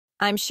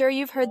I'm sure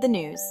you've heard the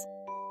news.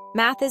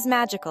 Math is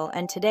magical,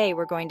 and today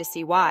we're going to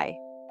see why.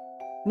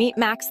 Meet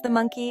Max the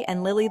monkey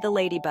and Lily the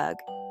ladybug.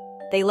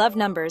 They love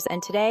numbers,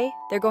 and today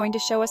they're going to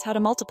show us how to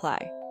multiply.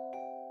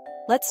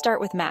 Let's start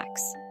with Max.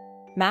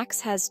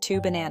 Max has 2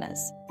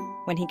 bananas.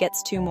 When he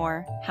gets 2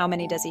 more, how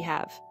many does he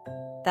have?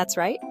 That's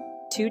right,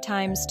 2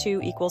 times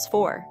 2 equals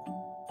 4.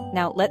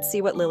 Now let's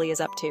see what Lily is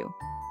up to.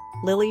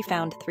 Lily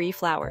found 3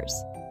 flowers,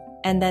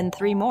 and then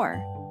 3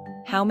 more.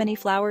 How many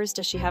flowers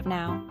does she have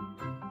now?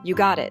 You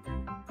got it.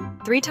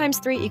 3 times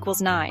 3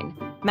 equals 9.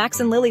 Max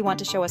and Lily want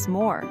to show us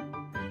more.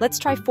 Let's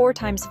try 4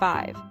 times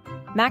 5.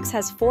 Max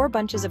has 4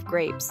 bunches of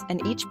grapes,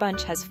 and each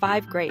bunch has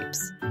 5 grapes.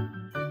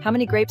 How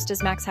many grapes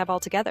does Max have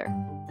altogether?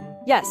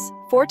 Yes,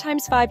 4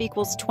 times 5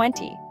 equals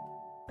 20.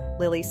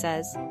 Lily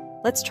says,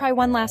 let's try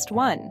one last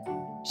one.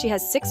 She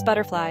has 6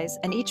 butterflies,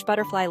 and each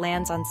butterfly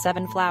lands on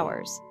 7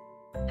 flowers.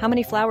 How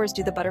many flowers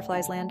do the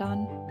butterflies land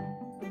on?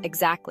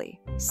 Exactly.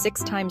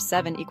 6 times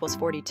 7 equals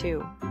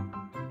 42.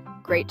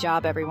 Great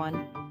job,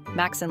 everyone.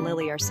 Max and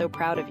Lily are so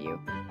proud of you.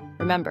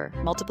 Remember,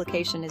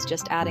 multiplication is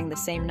just adding the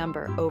same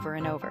number over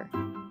and over.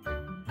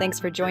 Thanks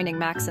for joining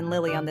Max and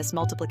Lily on this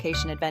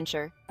multiplication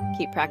adventure.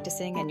 Keep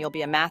practicing and you'll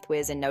be a math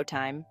whiz in no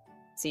time.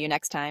 See you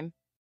next time.